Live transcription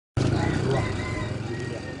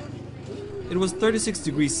It was 36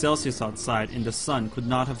 degrees Celsius outside and the sun could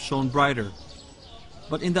not have shone brighter.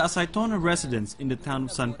 But in the Aceitona residence in the town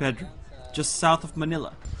of San Pedro, just south of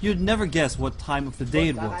Manila, you'd never guess what time of the day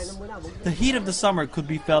it was. The heat of the summer could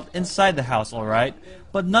be felt inside the house, alright,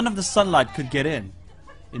 but none of the sunlight could get in.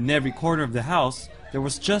 In every corner of the house, there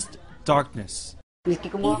was just darkness.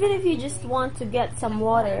 Even if you just want to get some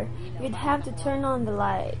water, you'd have to turn on the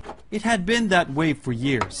light. It had been that way for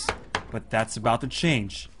years, but that's about to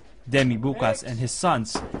change. Demi Bucas and his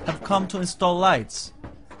sons have come to install lights.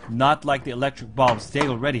 Not like the electric bulbs they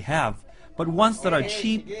already have, but ones that are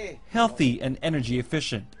cheap, healthy, and energy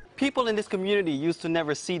efficient. People in this community used to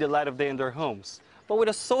never see the light of day in their homes, but with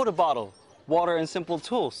a soda bottle, water, and simple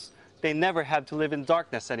tools, they never had to live in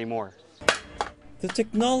darkness anymore. The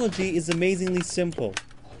technology is amazingly simple.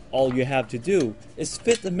 All you have to do is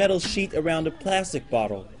fit a metal sheet around a plastic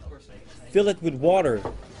bottle, fill it with water,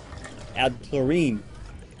 add chlorine,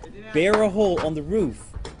 bare a hole on the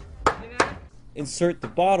roof, insert the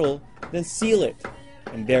bottle, then seal it,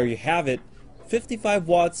 and there you have it, 55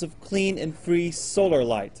 watts of clean and free solar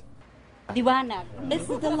light. It's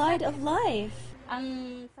the light of life.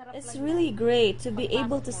 It's really great to be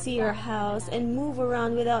able to see your house and move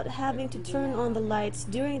around without having to turn on the lights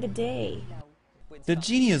during the day. The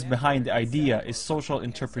genius behind the idea is social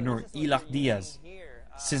entrepreneur Ilac Diaz.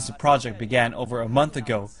 Since the project began over a month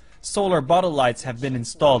ago, solar bottle lights have been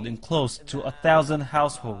installed in close to 1,000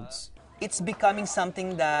 households. It's becoming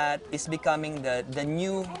something that is becoming the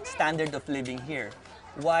new standard of living here.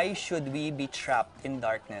 Why should we be trapped in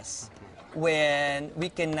darkness when we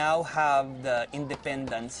can now have the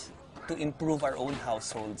independence to improve our own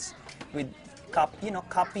households with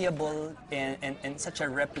copyable and such a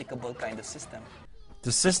replicable kind of system?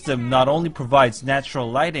 The system not only provides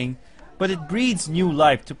natural lighting, but it breathes new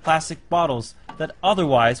life to plastic bottles that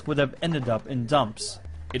otherwise would have ended up in dumps.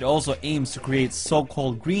 It also aims to create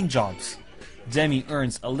so-called green jobs. Demi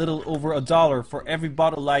earns a little over $1 for every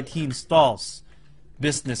bottle light he installs.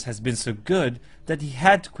 Business has been so good that he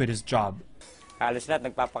had to quit his job. Almost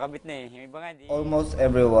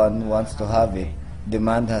everyone wants to have it.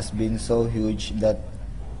 Demand has been so huge that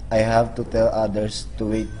I have to tell others to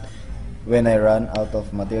wait when I run out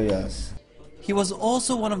of materials. He was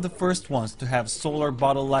also one of the first ones to have solar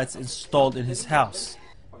bottle lights installed in his house,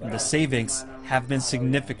 and the savings have been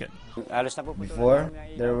significant. Before,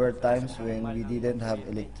 there were times when we didn't have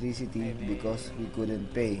electricity because we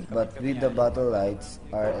couldn't pay. But with the bottle lights,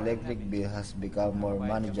 our electric bill has become more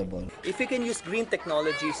manageable. If we can use green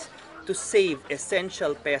technologies to save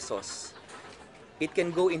essential pesos, it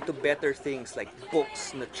can go into better things like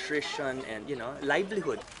books, nutrition, and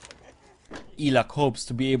livelihood. Ilac hopes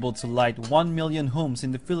to be able to light 1 million homes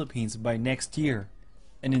in the Philippines by next year,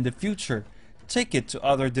 and in the future, take it to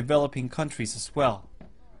other developing countries as well.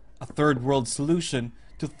 A third world solution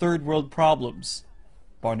to third world problems.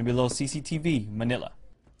 Barnaby Low, CCTV, Manila.